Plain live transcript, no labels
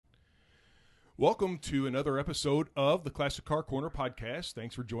Welcome to another episode of the Classic Car Corner podcast.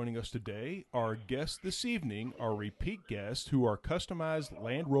 Thanks for joining us today. Our guests this evening are repeat guests who are customized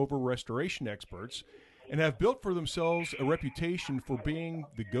Land Rover restoration experts and have built for themselves a reputation for being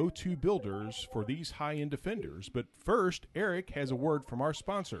the go-to builders for these high-end Defenders. But first, Eric has a word from our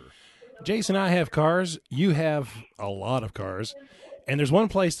sponsor. Jason and I have cars. You have a lot of cars. And there's one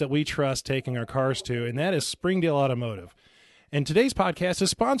place that we trust taking our cars to, and that is Springdale Automotive. And today's podcast is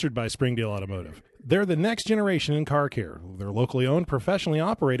sponsored by Springdale Automotive. They're the next generation in car care. They're locally owned, professionally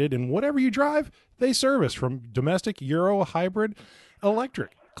operated, and whatever you drive, they service, from domestic, Euro, hybrid,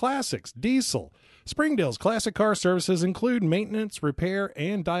 electric, classics, diesel. Springdale's classic car services include maintenance, repair,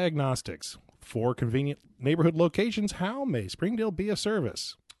 and diagnostics. 4 convenient neighborhood locations. How may Springdale be a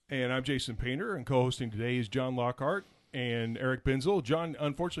service? And I'm Jason Painter, and co-hosting today is John Lockhart and Eric Benzel. John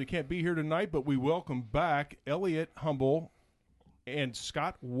unfortunately can't be here tonight, but we welcome back Elliot Humble and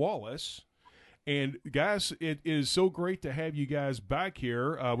Scott Wallace. And guys, it is so great to have you guys back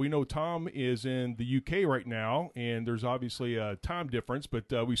here. We know Tom is in the UK right now, and there's obviously a time difference, but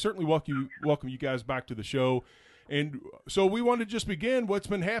we certainly welcome you guys back to the show. And so we want to just begin what's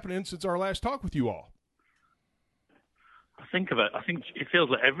been happening since our last talk with you all. I think it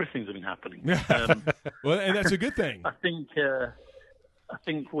feels like everything's been happening. Well, and that's a good thing. I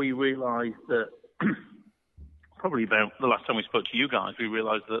think we realised that probably about the last time we spoke to you guys, we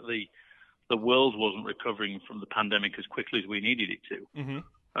realised that the world wasn't recovering from the pandemic as quickly as we needed it to.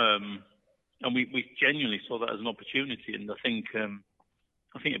 Mm-hmm. And we genuinely saw that as an opportunity. And I think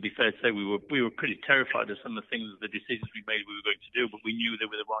it'd be fair to say we were pretty terrified of some of the things, the decisions we made we were going to do, but we knew they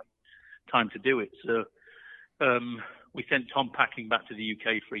were the right time to do it. So we sent Tom packing back to the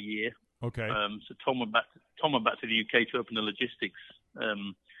UK for a year. Okay. So Tom went back to the UK to open the logistics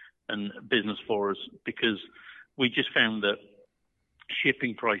and business for us, because we just found that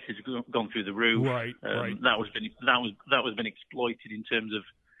shipping prices have gone through the roof. Right. That was been exploited in terms of,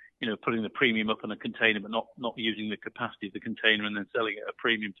 putting the premium up on a container, but not using the capacity of the container and then selling it at a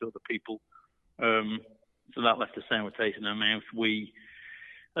premium to other people. So that left a sour taste in our mouth. We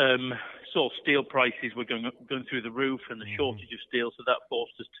saw steel prices were going through the roof, and the shortage of steel, so that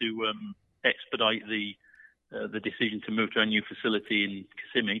forced us to expedite the decision to move to our new facility in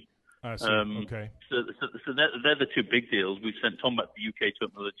Kissimmee. I see. Okay. So they're the two big deals. We've sent Tom back to the UK to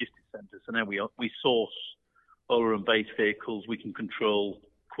open the logistics centre. So now we source all our own base vehicles. We can control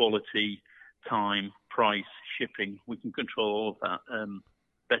quality, time, price, shipping. We can control all of that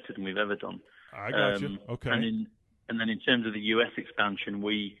better than we've ever done. I got you. Okay. And then in terms of the US expansion,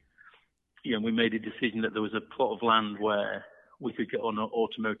 we made a decision that there was a plot of land where we could get on an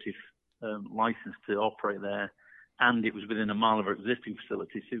automotive license to operate there, and it was within a mile of our existing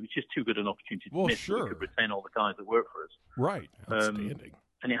facility, so it was just too good an opportunity to miss. Sure. We could retain all the guys that work for us. Right. Outstanding.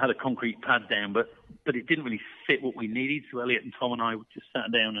 And it had a concrete pad down, but it didn't really fit what we needed. So Elliot and Tom and I just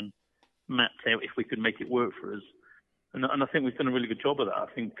sat down and mapped out if we could make it work for us. And I think we've done a really good job of that. I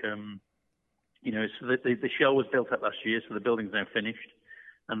think, so the shell was built up last year, so the building's now finished.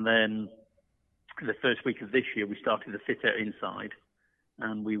 And then the first week of this year, we started the fit out inside.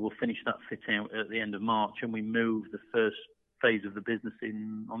 And we will finish that fit out at the end of March, and we move the first phase of the business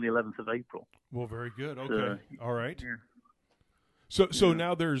on the 11th of April. Well, very good. Okay. All right. Yeah. So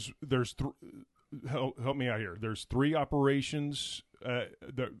now there's help me out here. There's 3 operations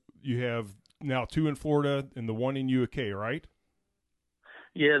that you have now, 2 in Florida and the 1 in UK, right?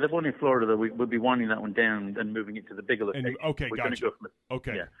 Yeah, the one in Florida, though, we'll be winding that one down and moving it to the bigger location. Okay, we're gotcha.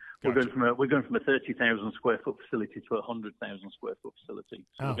 Okay. Yeah. Gotcha. We're going from a 30,000 square foot facility to a 100,000 square foot facility.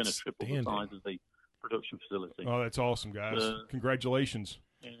 So we're going to triple the size of the production facility. Oh, that's awesome, guys! Congratulations.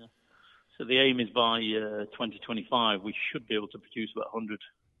 Yeah. So the aim is by 2025 we should be able to produce about 100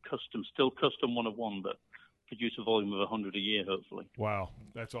 custom one of one, but produce a volume of 100 a year, hopefully. Wow,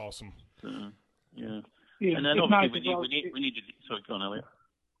 that's awesome. Yeah. And then obviously we need to. Sorry, go on, Elliot.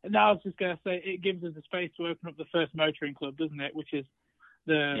 No, I was just going to say, it gives us the space to open up the first motoring club, doesn't it? Which is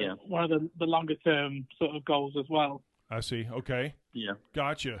one of the longer term sort of goals as well. I see. Okay. Yeah.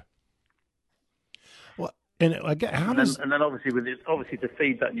 Gotcha. Well, and again, and then obviously to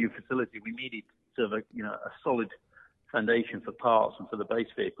feed that new facility, we needed sort of a solid foundation for parts and for the base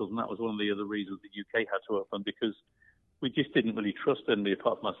vehicles, and that was one of the other reasons the UK had to open, because we just didn't really trust anybody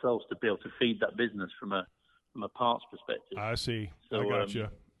apart from ourselves to be able to feed that business from a parts perspective. I see. So, I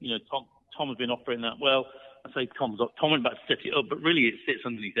gotcha. Tom has been operating that well. I say Tom went back to set it up, but really it sits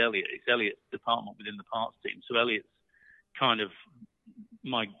underneath Elliot. It's Elliot's department within the parts team. So Elliot's kind of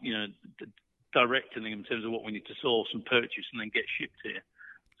directing in terms of what we need to source and purchase and then get shipped here.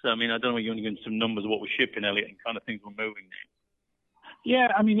 So, I mean, I don't know if you want to go into some numbers of what we're shipping, Elliot, and kind of things we're moving now. Yeah,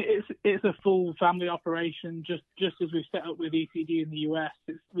 I mean it's a full family operation. Just as we've set up with ECD in the US,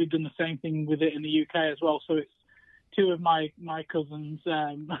 we've done the same thing with it in the UK as well. So it's two of my cousins,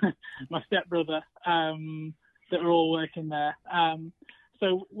 my stepbrother, that are all working there.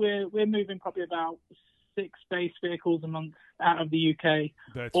 So we're moving probably about 6 base vehicles a month out of the UK.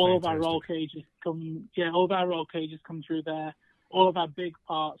 That's all fantastic. of our roll cages come through there. All of our big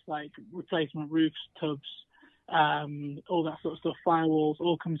parts like replacement roofs, tubs, all that sort of stuff, firewalls,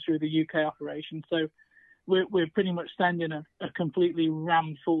 all comes through the UK operation. So we're pretty much sending a completely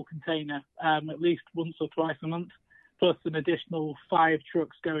rammed full container at least once or twice a month, plus an additional 5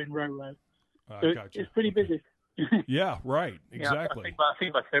 trucks going row. So gotcha. it's pretty busy. Yeah, right. Exactly. Yeah, I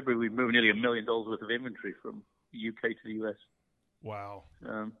think by February we've moved nearly $1 million worth of inventory from the UK to the US. Wow.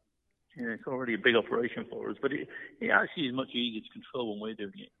 It's already a big operation for us, but it actually is much easier to control when we're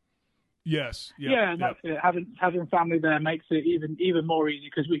doing it. Yes. Yep, Yeah, and that's it. Having family there makes it even more easy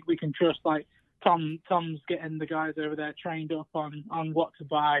because we can trust, like Tom's getting the guys over there trained up on what to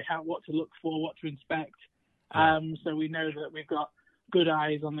buy, what to look for, what to inspect. So we know that we've got good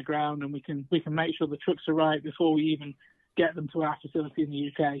eyes on the ground, and we can make sure the trucks are right before we even get them to our facility in the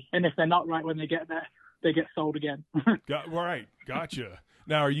UK. And if they're not right when they get there, they get sold again. Right. Gotcha.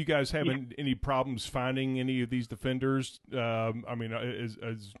 Now, are you guys having any problems finding any of these Defenders? I mean,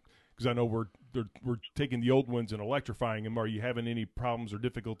 because I know we're taking the old ones and electrifying them. Are you having any problems or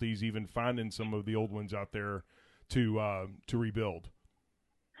difficulties even finding some of the old ones out there to rebuild?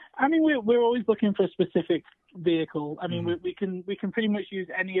 I mean, we're always looking for a specific vehicle. I mean, we can pretty much use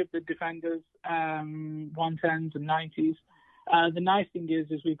any of the Defenders, 110s and 90s. The nice thing is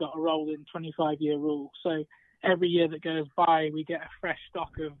we've got a rolling 25-year rule. So every year that goes by, we get a fresh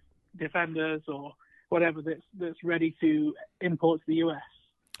stock of Defenders or whatever that's ready to import to the US.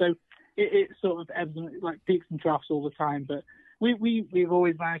 So it sort of ebbs and like peaks and troughs all the time, but we've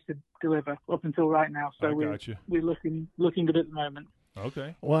always managed to deliver up until right now. So we're looking good at the moment.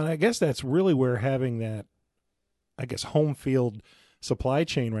 Okay. Well, I guess that's really where having that, I guess, home field supply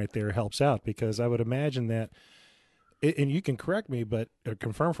chain right there helps out, because I would imagine that, and you can correct me, but or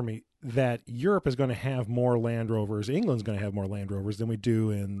confirm for me, that Europe is going to have more Land Rovers, England's going to have more Land Rovers than we do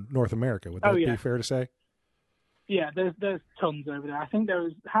in North America. Would that be fair to say? Yeah, there's tons over there. I think there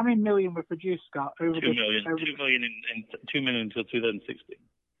was, how many million were produced, Scott? 2 million until 2016.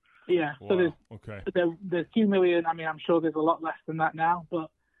 Yeah, wow. So there's 2 million. I mean, I'm sure there's a lot less than that now, but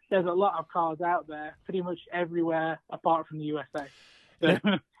there's a lot of cars out there, pretty much everywhere apart from the USA. So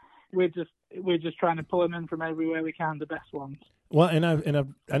we're just trying to pull them in from everywhere we can, the best ones. Well, and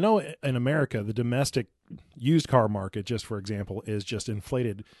I know in America the domestic used car market, just for example, is just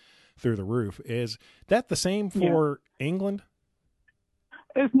inflated through the roof. Is that the same for England?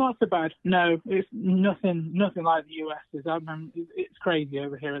 It's not so bad. No, it's nothing like the US is. It's crazy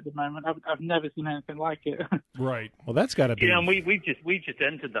over here at the moment. I've never seen anything like it. Right. Well, that's got to be. Yeah, and we just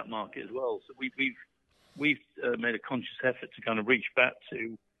entered that market as well. So we've made a conscious effort to kind of reach back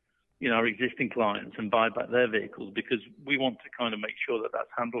to, our existing clients and buy back their vehicles, because we want to kind of make sure that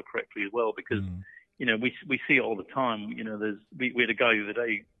that's handled correctly as well. Because we see it all the time. We had a guy the other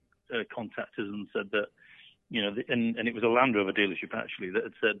day contact us and said that. And it was a Land Rover dealership actually that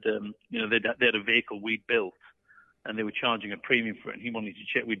had said, they had a vehicle we'd built, and they were charging a premium for it. And he wanted to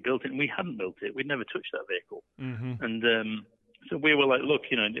check we'd built it, and we hadn't built it. We'd never touched that vehicle. Mm-hmm. And so we were like, look,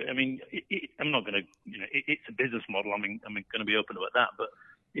 I mean, I'm not going to, it's a business model. I'm going to be open about that, but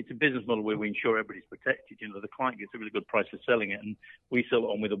it's a business model where we ensure everybody's protected. The client gets a really good price for selling it, and we sell it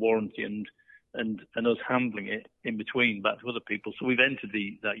on with a warranty and us handling it in between back to other people. So we've entered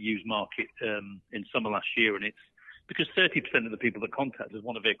that used market in summer last year, and it's because 30% of the people that contact us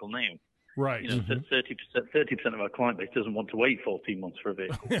want a vehicle now. Right. 30% of our client base doesn't want to wait 14 months for a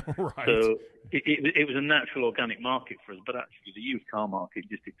vehicle. Right. So it was a natural organic market for us, but actually the used car market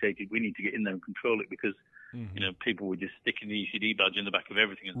just dictated we need to get in there and control it, because people were just sticking the ECD badge in the back of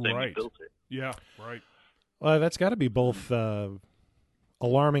everything and saying we built it. Yeah. Right. Well, that's got to be both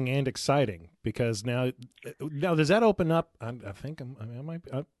alarming and exciting, because now does that open up? I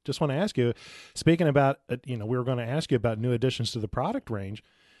just want to ask you, speaking about, we were going to ask you about new additions to the product range.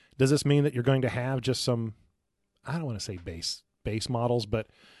 Does this mean that you're going to have just some, I don't want to say base models, but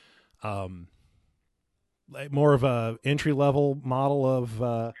like more of a entry level model of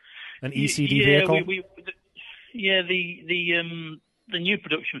an ECD vehicle? The new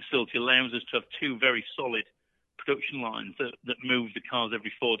production facility allows us to have 2 very solid production lines that move the cars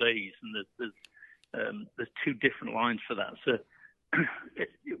every 4 days, and there's 2 different lines for that. So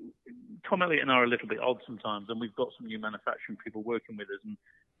Tom Elliott and I are a little bit odd sometimes, and we've got some new manufacturing people working with us, and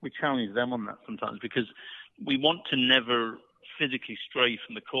we challenge them on that sometimes, because we want to never physically stray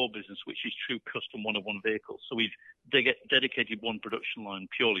from the core business, which is true custom one-of-one vehicles. So we've dedicated one production line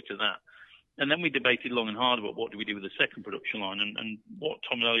purely to that. And then we debated long and hard about what do we do with the second production line. And what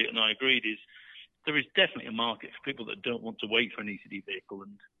Tom and Elliot and I agreed is there is definitely a market for people that don't want to wait for an ECD vehicle.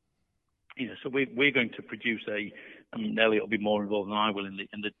 And, so we're going to produce Elliot will be more involved than I will in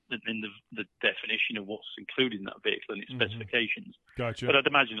the definition of what's included in that vehicle and its specifications. Gotcha. But I'd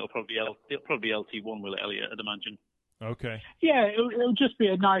imagine it'll probably be LT1, will it, Elliot? I'd imagine. Okay. Yeah, it'll just be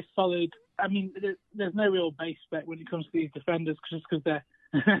a nice solid. I mean, there's no real base spec when it comes to these Defenders, just because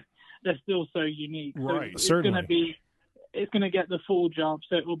they're still so unique. Right. So Certainly. it's going to get the full job.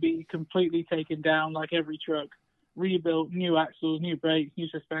 So it will be completely taken down like every truck, rebuilt, new axles, new brakes, new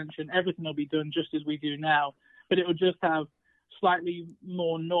suspension. Everything will be done just as we do now, but it will just have slightly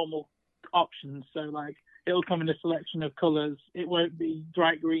more normal options. So like it'll come in a selection of colors. It won't be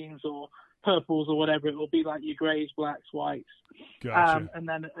bright greens or purples or whatever. It will be like your grays, blacks, whites, Gotcha. and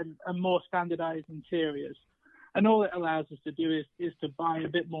then a more standardized interiors. And all it allows us to do is to buy a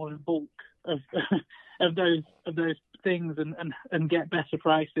bit more in bulk of of those things and get better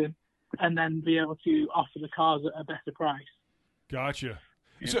pricing, and then be able to offer the cars at a better price. Gotcha.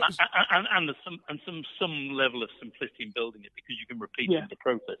 Yeah. So, And some level of simplicity in building it, because you can repeat the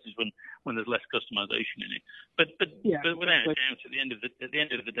processes when there's less customization in it. But without a doubt, at the end of the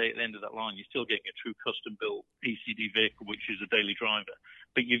day, at the end of that line, you're still getting a true custom built ECD vehicle, which is a daily driver.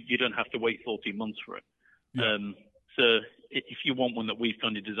 But you don't have to wait 14 months for it. Yeah. So if you want one that we've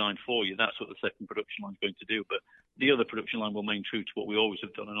kind of designed for you, that's what the second production line is going to do. But the other production line will remain true to what we always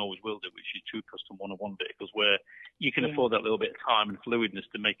have done and always will do, which is true custom one-on-one vehicles, where you can afford that little bit of time and fluidness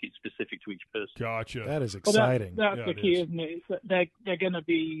to make it specific to each person. gotcha. That is exciting. Well, that's the key, isn't it? It's that they're going to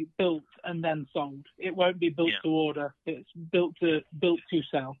be built and then sold. It won't be built to order. It's built to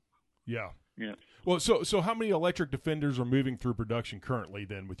sell. Yeah. Yeah. Well, so how many electric Defenders are moving through production currently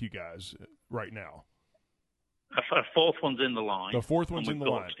then with you guys right now? A fourth one's in the line. The fourth one's in the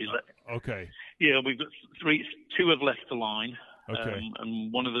line. Okay. Yeah, we've got two have left the line. Okay.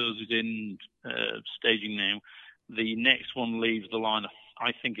 And one of those is in staging now. The next one leaves the line.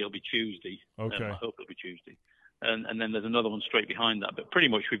 I think it'll be Tuesday. Okay. I hope it'll be Tuesday. And then there's another one straight behind that. But pretty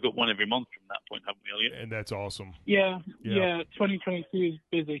much we've got one every month from that point, haven't we, Elliot? And that's awesome. Yeah. 2022 is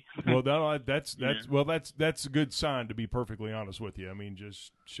busy. Well, no, that's a good sign, to be perfectly honest with you. I mean,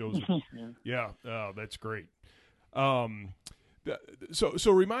 just shows. That's great.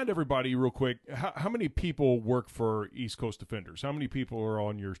 So remind everybody real quick, how many people work for East Coast Defenders? How many people are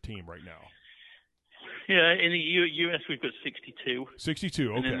on your team right now? Yeah, in the U.S. we've got 62. 62,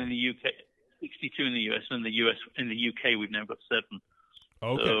 okay. And then in the U.K., 62 in the U.S. and in the U.K. we've now got 7.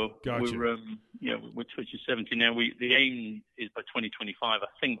 Okay, so gotcha. We're touching 70 now. The aim is by 2025. I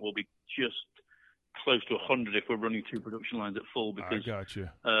think we'll be just close to 100 if we're running 2 production lines at full. Because I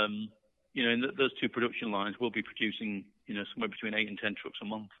gotcha. In those 2 production lines, we'll be producing somewhere between 8 and 10 trucks a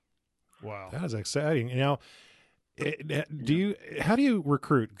month. Wow, that is exciting. Now, how do you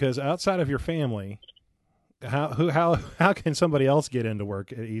recruit? Because outside of your family, how can somebody else get into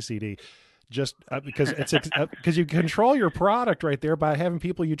work at ECD? Just because because you control your product right there by having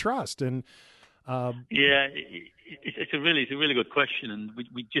people you trust. And it's a really good question. And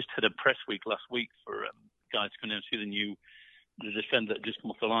we just had a press week last week for guys to come down and see the Defender that just come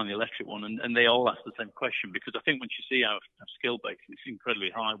off the line, the electric one, and they all asked the same question, because I think once you see our skill base, it's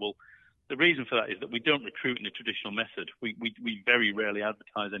incredibly high. Well, the reason for that is that we don't recruit in a traditional method. We very rarely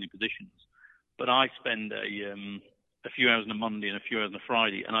advertise any positions, but I spend a few hours on a Monday and a few hours on a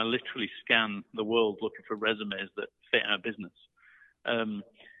Friday, and I literally scan the world looking for resumes that fit our business.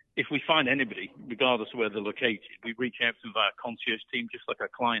 If we find anybody, regardless of where they're located, we reach out to them via our concierge team, just like our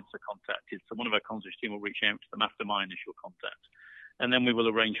clients are contacted. So one of our concierge team will reach out to them after my initial contact. And then we will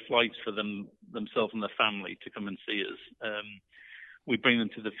arrange flights for themselves and their family to come and see us. We bring them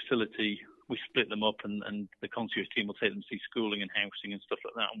to the facility, we split them up, and the concierge team will take them to see schooling and housing and stuff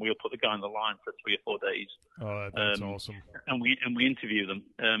like that. And we'll put the guy on the line for 3 or 4 days. Oh, that's awesome. And we interview them.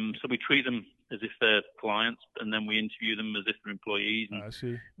 So we treat them as if they're clients, and then we interview them as if they're employees. And I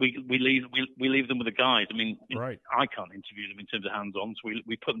see. We leave them with the guys. I mean, right. I can't interview them in terms of hands-on. So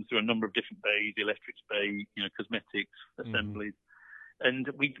we put them through a number of different bays: the electrics bay, cosmetics, assemblies. And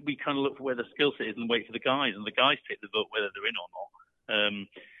we kind of look for where the skill set is and wait for the guys, and the guys take the vote whether they're in or not.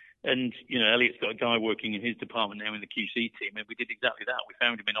 And Elliot's got a guy working in his department now in the QC team, and we did exactly that. We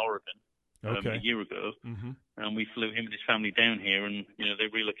found him in Oregon a year ago, and we flew him and his family down here, and they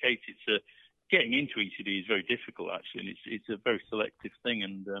relocated. So getting into ECD is very difficult, actually, and it's a very selective thing.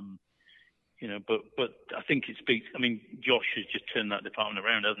 And but I think it speaks. I mean, Josh has just turned that department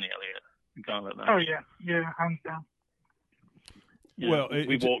around, hasn't he, Elliot? A guy like that. Oh yeah, hands down.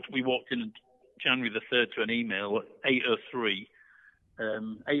 We walked in January the 3rd to an email at 8:03.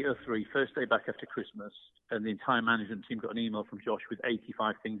 8:03, first day back after Christmas, and the entire management team got an email from Josh with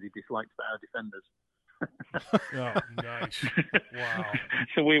 85 things he disliked about our defenders. Oh, nice. Wow.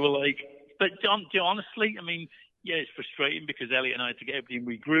 So we were like, but John, honestly, I mean, yeah, it's frustrating because Elliot and I had to get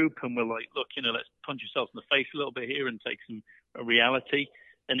everybody regroup, and we're like, look, let's punch ourselves in the face a little bit here and take some reality.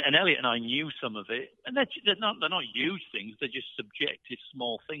 And Elliot and I knew some of it, and they're not huge things. They're just subjective,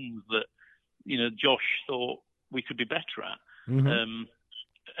 small things that Josh thought we could be better at. Mm-hmm.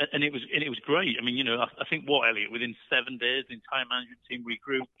 And it was great. I mean, I think Elliot, within 7 days, the entire management team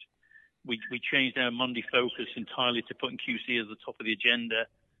regrouped. We changed our Monday focus entirely to putting QC as the top of the agenda.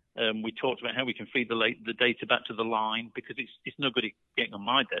 We talked about how we can feed the data back to the line, because it's no good getting on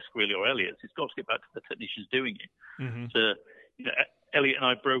my desk really or Elliot's. It's got to get back to the technicians doing it. Mm-hmm. So Elliot and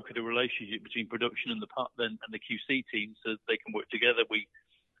I brokered a relationship between production and the QC team so they can work together.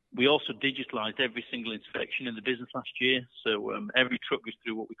 We also digitalized every single inspection in the business last year. So every truck goes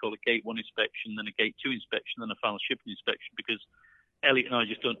through what we call a Gate 1 inspection, then a Gate 2 inspection, then a final shipping inspection, because Elliot and I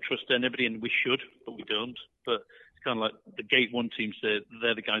just don't trust anybody, and we should, but we don't. But it's kind of like the Gate 1 team say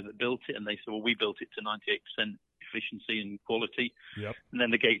they're the guys that built it, and they say, well, we built it to 98% efficiency and quality. Yep. And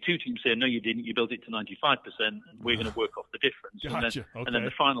then the Gate 2 team say, no, you didn't. You built it to 95%, and we're going to work off the difference. Gotcha. And then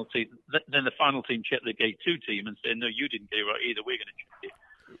the final team check the Gate 2 team and say, no, you didn't get it right either. We're going to check it.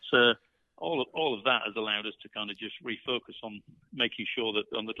 So all of that has allowed us to kind of just refocus on making sure that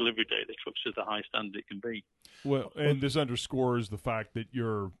on the delivery day the truck's at the highest standard it can be. Well, and this underscores the fact that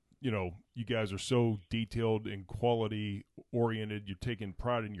you guys are so detailed and quality oriented. You're taking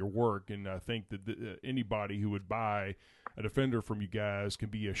pride in your work, and I think that anybody who would buy a Defender from you guys can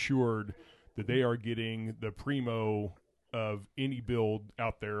be assured that they are getting the primo of any build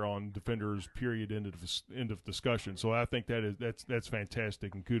out there on Defenders, period, end of discussion. So I think that's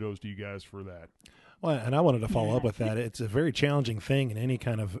fantastic, and kudos to you guys for that. Well, and I wanted to follow up with that. It's a very challenging thing in any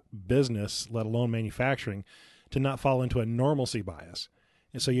kind of business, let alone manufacturing, to not fall into a normalcy bias.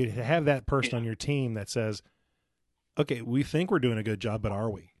 And so you have that person on your team that says, okay, we think we're doing a good job, but are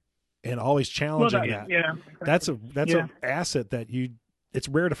we? And always challenging that. Yeah. That's an asset that it's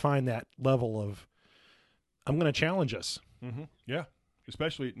rare to find that level of, I'm going to challenge us. Mm-hmm. Yeah,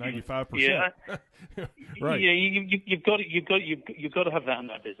 especially at 95%. Yeah, right. Yeah, you've got to have that in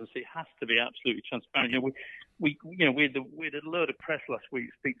that business. It has to be absolutely transparent. We had a load of press last week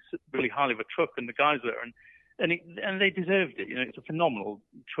speak really highly of a truck and the guys there, and they deserved it. It's a phenomenal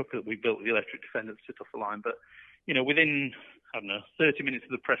truck that we built, the electric Defender, that sit off the line. But within 30 minutes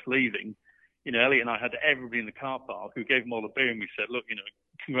of the press leaving, Elliot and I had everybody in the car park who gave them all a beer, and we said, look,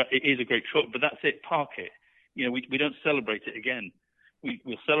 it is a great truck, but that's it. Park it. We don't celebrate it again.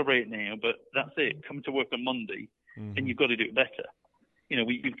 We'll celebrate it now, but that's it. Come to work on Monday, and you've got to do it better.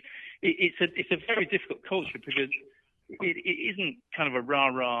 It's a very difficult culture because it isn't kind of a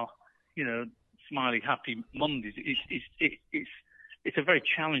rah-rah, smiley, happy Mondays. It's a very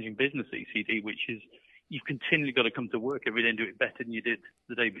challenging business, ECD, which is you've continually got to come to work every day and do it better than you did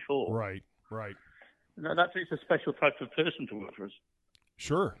the day before. Right. It's a special type of person to work for us.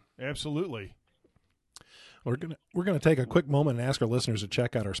 Sure, absolutely. We're gonna take a quick moment and ask our listeners to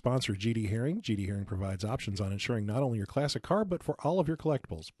check out our sponsor, GD Herring. GD Herring provides options on insuring not only your classic car, but for all of your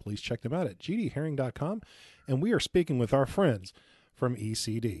collectibles. Please check them out at gdherring.com. And we are speaking with our friends from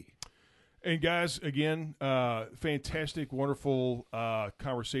ECD. And guys, again, fantastic, wonderful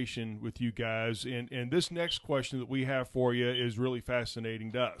conversation with you guys. And this next question that we have for you is really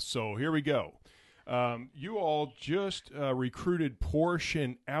fascinating to us. So here we go. You all just recruited Porsche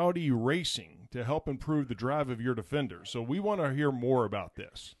and Audi Racing to help improve the drive of your Defender. So we want to hear more about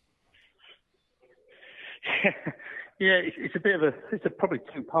this. Yeah, it's probably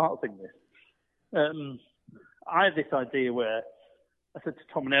two-part thing, this. I had this idea where I said to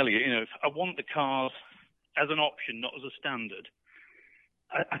Tom and Elliot, I want the cars as an option, not as a standard.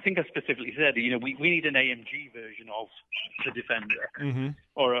 I think I specifically said, we need an AMG version of the Defender,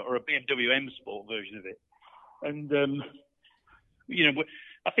 or a BMW M Sport version of it. And,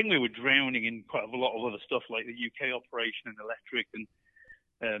 I think we were drowning in quite a lot of other stuff like the UK operation and electric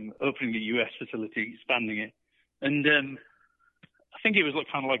and opening the US facility, expanding it. And I think it was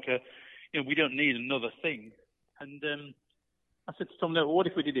kind of like we don't need another thing. And I said to Tom, no, what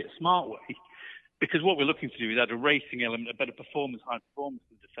if we did it a smart way? Because what we're looking to do is add a racing element, a better performance, high performance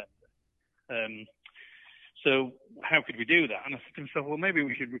to the Defender. So how could we do that? And I said to myself, well, maybe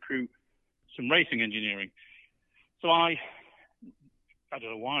we should recruit some racing engineering. So I don't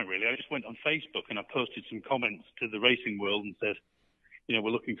know why, really. I just went on Facebook and I posted some comments to the racing world and said,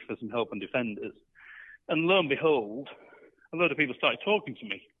 we're looking for some help on Defenders. And lo and behold, a lot of people started talking to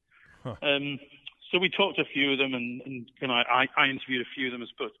me. Huh. So we talked to a few of them, and I interviewed a few of them and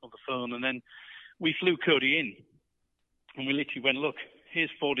spoke on the phone, and then we flew Cody in, and we literally went, look, here's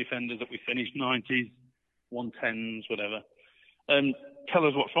 4 defenders that we finished, 90s, 110s, whatever. Tell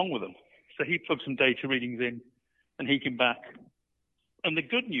us what's wrong with them. So he plugged some data readings in, and he came back. And the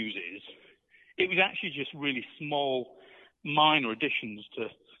good news is, it was actually just really small, minor additions to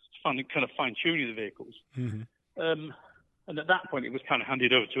kind of fine-tuning the vehicles. Mm-hmm. And at that point, it was kind of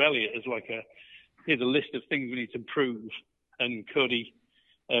handed over to Elliot as like here's a list of things we need to improve. And Cody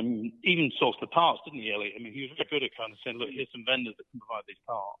even sourced the parts, didn't he, Elliot? I mean, he was very good at kind of saying, look, here's some vendors that can provide these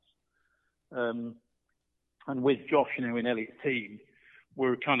parts. And with Josh, in Elliot's team,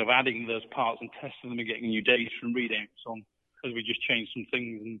 we're kind of adding those parts and testing them and getting new data and readouts on as we just change some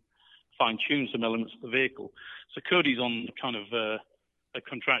things and fine-tune some elements of the vehicle. So Cody's on kind of a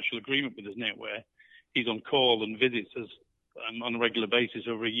contractual agreement with us now where he's on call and visits us on a regular basis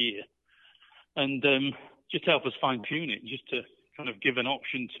over a year. And just to help us fine-tune it, just to kind of give an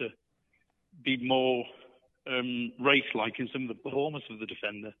option to be more race-like in some of the performance of the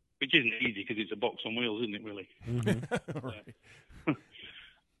Defender, which isn't easy because it's a box on wheels, isn't it, really? Mm-hmm. Right.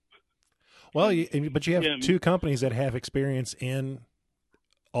 Well, but you have 2 companies that have experience in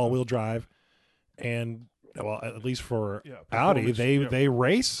all-wheel drive, and well, at least for Audi, they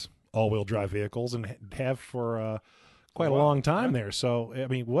race all-wheel drive vehicles and have for quite a long time there. So, I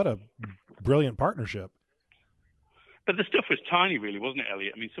mean, what a brilliant partnership. But the stuff was tiny, really, wasn't it,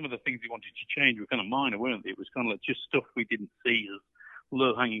 Elliot? I mean, some of the things he wanted to change were kind of minor, weren't they? It was kind of like just stuff we didn't see as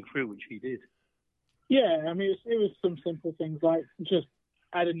low-hanging fruit, which he did. Yeah, I mean, it was some simple things like just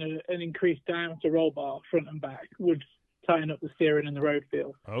adding an increased diameter roll bar front and back would tighten up the steering and the road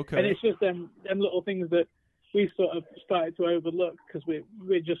feel. Okay. And it's just them little things that we sort of started to overlook because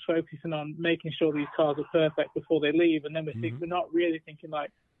we're just focusing on making sure these cars are perfect before they leave, and then we're not really thinking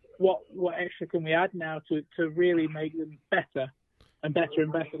like, what extra can we add now to really make them better and better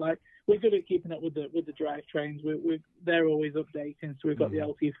and better. Like, we're good at keeping up with the drivetrains. They're always updating. So we've got the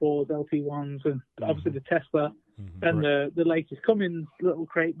LT4s, LT1s, and obviously the Tesla and the latest Cummins little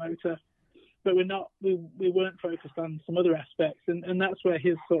crate motor. But we weren't focused on some other aspects, and that's where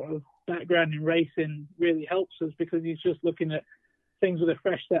his sort of background in racing really helps us, because he's just looking at things with a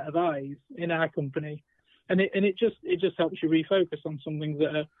fresh set of eyes in our company, and it just helps you refocus on some things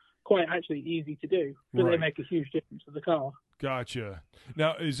that are quite actually easy to do, but they make a huge difference to the car. Gotcha.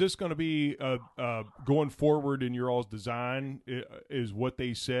 Now, is this going to be going forward in your all's design? Is what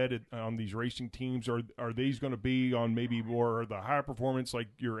they said on these racing teams? Are these going to be on maybe more the high performance, like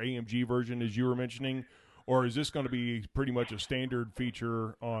your AMG version, as you were mentioning, or is this going to be pretty much a standard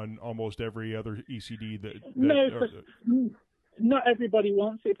feature on almost every other ECD? Not everybody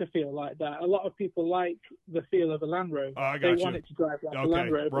wants it to feel like that. A lot of people like the feel of a Land Rover. They want it to drive like a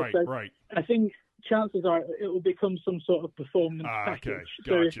Land Rover. Right. I think chances are it will become some sort of performance package.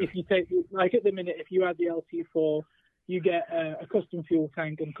 Gotcha. So if you take, like at the minute, if you add the LT4, you get a custom fuel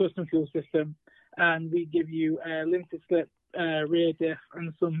tank and custom fuel system, and we give you a limited slip rear diff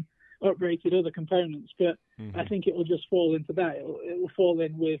and some uprated other components. But I think it will just fall into that. It will fall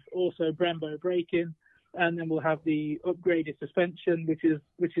in with also Brembo braking. And then we'll have the upgraded suspension, which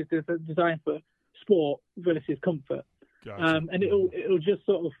is designed for sport versus comfort. Gotcha. And it'll just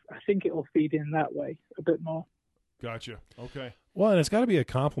sort of, I think it'll feed in that way a bit more. Gotcha. Okay. Well, and it's got to be a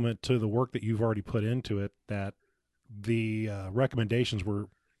compliment to the work that you've already put into it that the recommendations were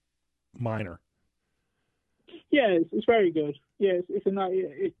minor. Yeah, it's very good. Yeah,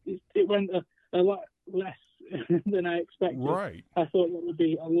 it went a lot less than I expected. Right. I thought there would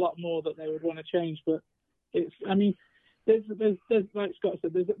be a lot more that they would want to change, but there's like Scott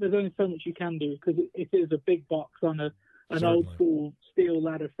said, there's only so much you can do, because it is a big box on an old school steel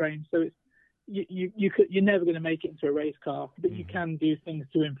ladder frame, so it's you're never going to make it into a race car, but you can do things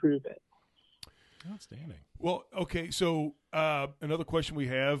to improve it. Outstanding. Well, okay, so another question we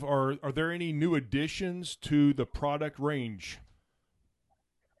have, are there any new additions to the product range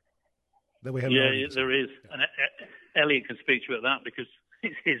that we have? Yeah, there is. And Elliot can speak to you about that because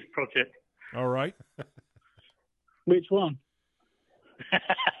it's his project. All right. Which one?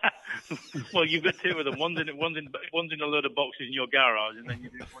 Well, you've got 2 of them. One's in a load of boxes in your garage, and then you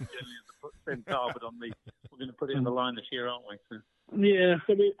do one generally to put the same car, but we're going to put it in the line this year, aren't we? So. Yeah.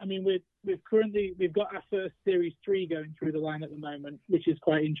 So we've got our first Series 3 going through the line at the moment, which is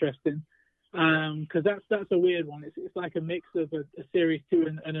quite interesting. Because that's a weird one. It's like a mix of a Series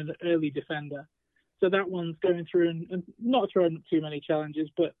 2 and an early Defender. So that one's going through and not throwing up too many challenges,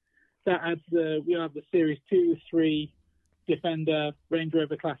 but that adds we have the Series 2, 3 Defender, Range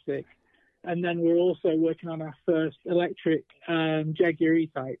Rover Classic, And then we're also working on our first electric Jaguar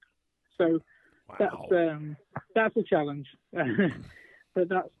E-Type. So that's a challenge. But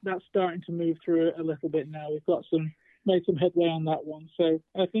that's starting to move through it a little bit now. We've made some headway on that one. So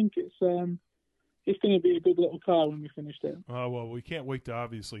I think it's going to be a good little car when we finish it. Well, we can't wait to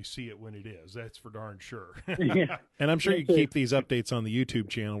obviously see it when it is. That's for darn sure. Yeah. And I'm sure you keep these updates on the YouTube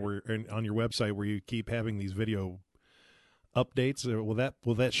channel and on your website where you keep having these video updates.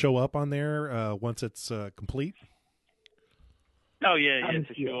 Will that show up on there once it's complete? Oh yeah,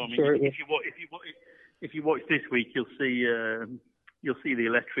 for sure. I mean, sure if you watch this week, you'll see the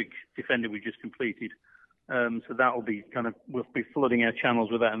electric Defender we just completed. So that'll be we'll be flooding our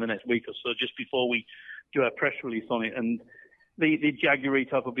channels with that in the next week or so, just before we do our press release on it. And the Jaguar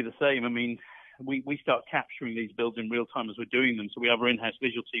E-Type will be the same. I mean, we start capturing these builds in real time as we're doing them. So we have our in-house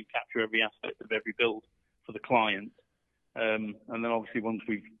visual team capture every aspect of every build for the client. And then obviously once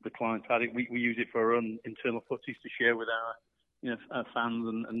the client's had it, we use it for our own internal footage to share with our fans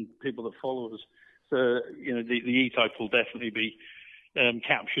and people that follow us. So, the E-Type will definitely be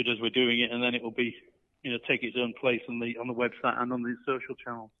captured as we're doing it, and then it will be, take its own place on the website and on the social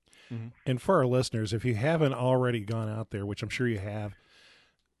channels. Mm-hmm. And for our listeners, if you haven't already gone out there, which I'm sure you have,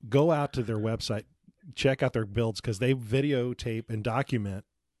 go out to their website, check out their builds, because they videotape and document.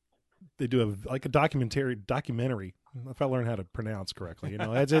 They do a documentary. If I learn how to pronounce correctly,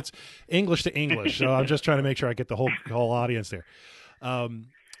 it's English to English. So I'm just trying to make sure I get the whole audience there. All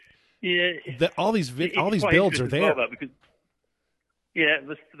these builds are there.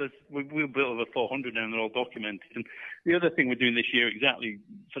 We built over 400 now, and they're all documented. And the other thing we're doing this year, exactly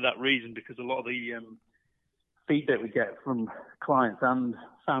for that reason, because a lot of the feedback we get from clients and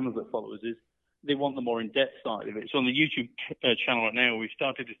fans that follow us is they want the more in-depth side of it. So on the YouTube channel right now, we've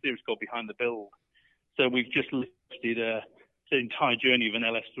started a series called Behind the Build. So we've just listed the entire journey of an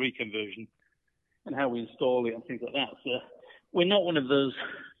LS3 conversion and how we install it and things like that. So we're not one of those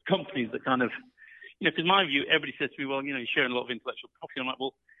companies that because my view, everybody says to me, well, you're sharing a lot of intellectual property. I'm like,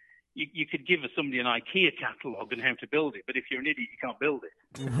 well, you could give somebody an IKEA catalogue on how to build it, but if you're an idiot, you can't build it.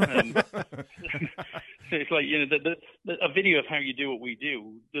 So it's like, a video of how you do what we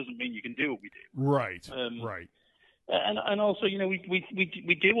do doesn't mean you can do what we do. Right, right. And also,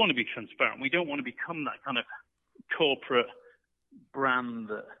 we do want to be transparent. We don't want to become that kind of corporate brand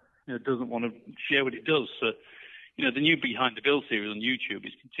that doesn't want to share what it does. So, the new Behind the Build series on YouTube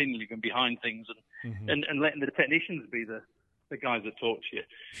is continually going behind things and letting the technicians be the guys that talk to you.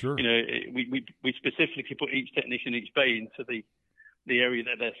 Sure. We specifically put each technician, each bay into the area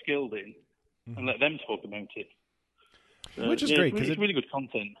that they're skilled in and let them talk about it. Which is great, because it's really good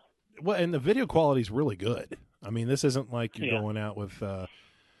content. Well, and the video quality is really good. I mean, this isn't like you're going out with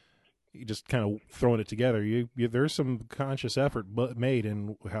you just kind of throwing it together. There's some conscious effort made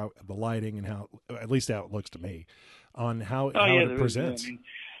in how the lighting and how, at least how it looks to me, on how it presents.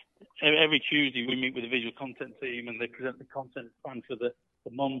 Every Tuesday we meet with the visual content team and they present the content plan for the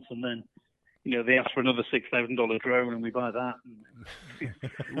month, and then they ask for another $6,000 drone and we buy that.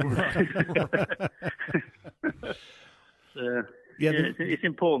 It's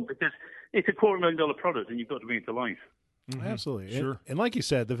important because it's a $250,000 product and you've got to bring it to life. Mm-hmm. Absolutely. Sure. And like you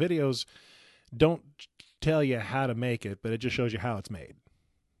said, the videos don't tell you how to make it, but it just shows you how it's made.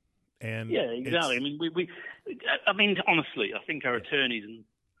 And exactly. I mean, honestly, I think our attorneys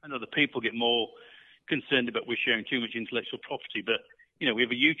and other people get more concerned about we're sharing too much intellectual property, but we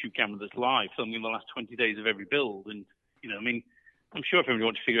have a YouTube camera that's live filming the last 20 days of every build, and I'm sure if everybody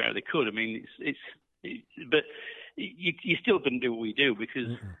wanted to figure it out, they could. I mean, but you still couldn't do what we do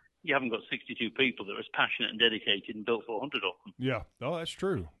because you haven't got 62 people that are as passionate and dedicated and built 400 of them. Yeah, that's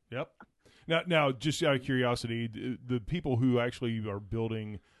true. Yep. Now, just out of curiosity, the people who actually are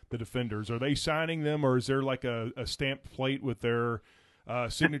building the Defenders, are they signing them, or is there like a stamped plate with their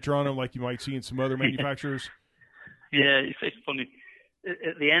signature on them, like you might see in some other manufacturers? Yeah, it's funny.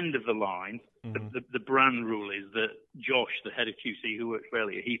 At the end of the line, the brand rule is that Josh, the head of QC who works for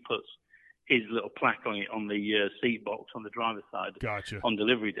Elliott, he puts his little plaque on it on the seat box on the driver's side. Gotcha. On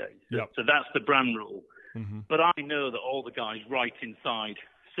delivery day. Yep. So that's the brand rule. Mm-hmm. But I know that all the guys write inside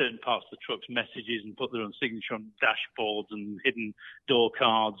certain parts of the truck's messages and put their own signature on dashboards and hidden door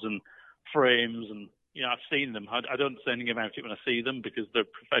cards and frames, and I've seen them. I don't say anything about it when I see them because they're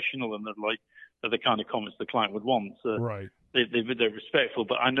professional and they're the kind of comments the client would want. So right. They're respectful,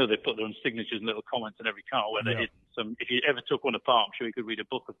 but I know they put their own signatures and little comments in every car where they're hidden. So if you ever took one apart, I'm sure you could read a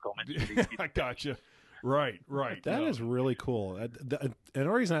book of comments. I gotcha. Right. That is really cool. And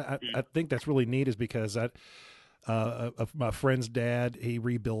the reason I think that's really neat is because my friend's dad, he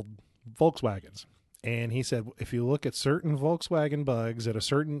rebuilt Volkswagens. And he said, if you look at certain Volkswagen Bugs at a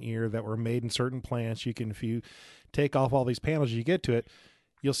certain year that were made in certain plants, if you take off all these panels, you get to it,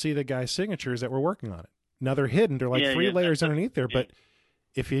 you'll see the guy's signatures that were working on it. Now they're hidden. They're like three layers underneath there. But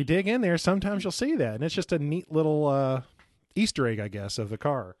if you dig in there, sometimes you'll see that. And it's just a neat little Easter egg, I guess, of the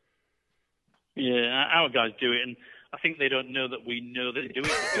car. Yeah, our guys do it. And I think they don't know that we know that they do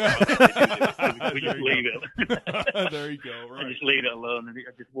it. We just leave it. There you go. Right. I just leave it alone and I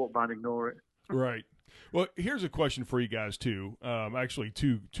just walk by and ignore it. Right. Well, here's a question for you guys too. Actually,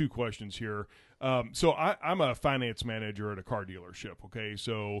 two questions here. So I'm a finance manager at a car dealership. Okay,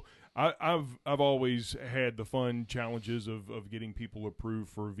 so I've always had the fun challenges of getting people approved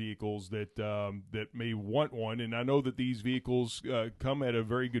for vehicles that may want one, and I know that these vehicles come at a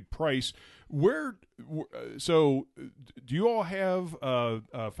very good price. So do you all have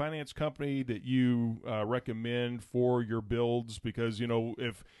a finance company that you recommend for your builds? Because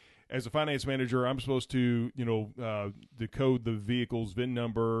if as a finance manager, I'm supposed to, decode the vehicle's VIN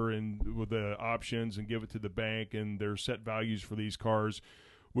number and with the options and give it to the bank, and there's set values for these cars.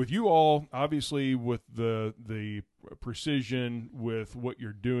 With you all, obviously, with the precision with what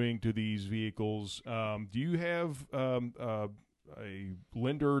you're doing to these vehicles, do you have a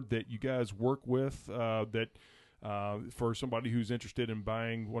lender that you guys work with that for somebody who's interested in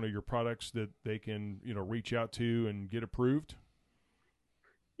buying one of your products that they can, reach out to and get approved?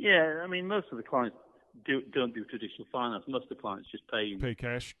 Yeah, I mean, most of the clients don't do traditional finance. Most of the clients just pay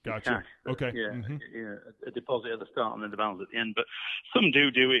cash. Gotcha. Cash, okay. Yeah, mm-hmm. yeah, a deposit at the start and then the balance at the end. But some do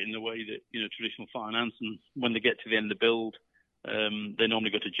it in the way that traditional finance, and when they get to the end of the build, they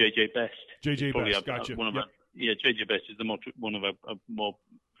normally go to JJ Best. JJ Best, gotcha. JJ Best is one of our more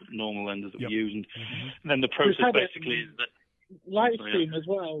normal lenders that we use, and mm-hmm. then the process basically is that. Lightstream as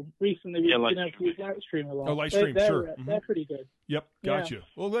well. Recently, we've been able to use Lightstream a lot. Oh, Lightstream, sure. They're mm-hmm. pretty good. Yep, gotcha. Yeah.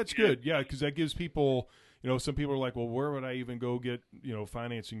 Well, that's good. Yeah, because that gives people, some people are like, well, where would I even go get,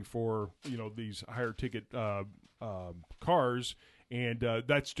 financing for, these higher ticket cars? And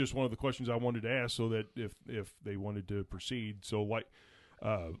that's just one of the questions I wanted to ask, so that if they wanted to proceed. So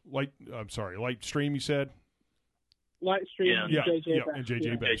Lightstream, you said. Lightstream, and JJ Best. And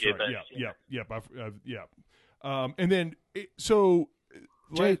JJ Best, right? Yeah. And then,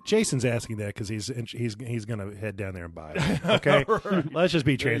 Jason's asking that because he's going to head down there and buy it. Okay, right. Let's just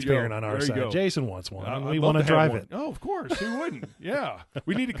be transparent on our side. Jason wants one. We want to drive it. Oh, of course, who wouldn't? Yeah,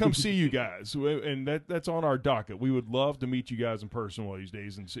 we need to come see you guys, and that's on our docket. We would love to meet you guys in person one of these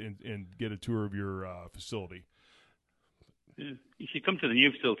days and get a tour of your facility. You should come to the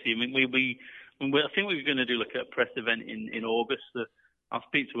new facility. I mean, I think we're going to do like a press event in August. I'll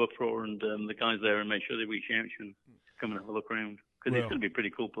speak to Uproar and the guys there and make sure they reach out and come and have a look around, because it's going to be a pretty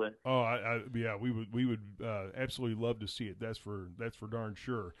cool place. Oh, we would absolutely love to see it. That's for darn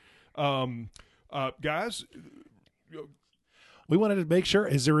sure. Guys, we wanted to make sure.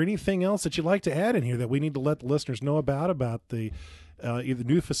 Is there anything else that you'd like to add in here that we need to let the listeners know about the either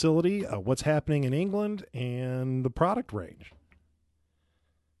new facility, what's happening in England, and the product range?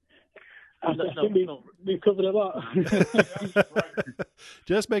 I think we've covered a lot.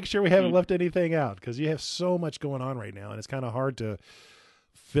 Just make sure we haven't left anything out, because you have so much going on right now, and it's kind of hard to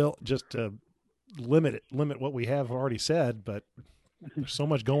limit what we have already said. But there's so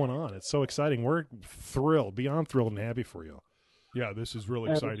much going on. It's so exciting. We're thrilled, beyond thrilled, and happy for you. Yeah, this is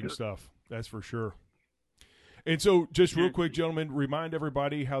really exciting stuff. That's for sure. And so, just real quick, gentlemen, remind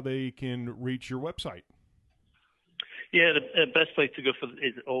everybody how they can reach your website. Yeah, the best place to go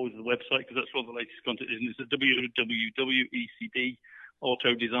is always the website, because that's where the latest content is. And it's at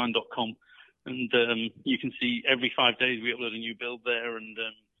www.ecdautoddesign.com. And you can see every 5 days we upload a new build there, and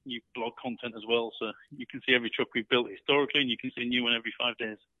new blog content as well. So you can see every truck we've built historically, and you can see a new one every 5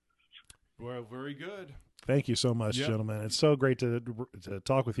 days. Well, very good. Thank you so much, gentlemen. It's so great to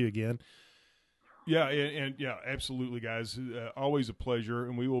talk with you again. Yeah, and yeah, absolutely, guys. Always a pleasure,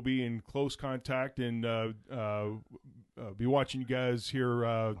 and we will be in close contact and be watching you guys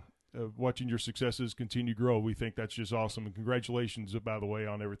here, watching your successes continue to grow. We think that's just awesome, and congratulations, by the way,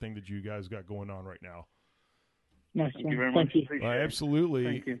 on everything that you guys got going on right now. Nice. Thank you very much. Absolutely.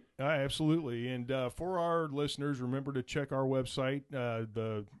 Thank you. Absolutely. And for our listeners, remember to check our website,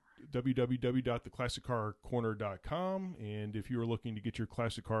 the www.theclassiccarcorner.com. And if you are looking to get your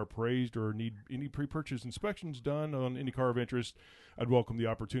classic car appraised or need any pre-purchase inspections done on any car of interest, I'd welcome the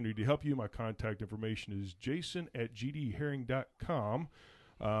opportunity to help you. My contact information is jason@gdherring.com.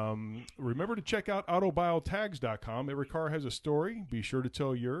 Remember to check out autobiotags.com. Every car has a story. Be sure to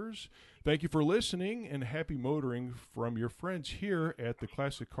tell yours. Thank you for listening, and happy motoring from your friends here at the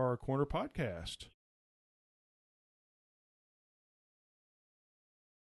Classic Car Corner podcast.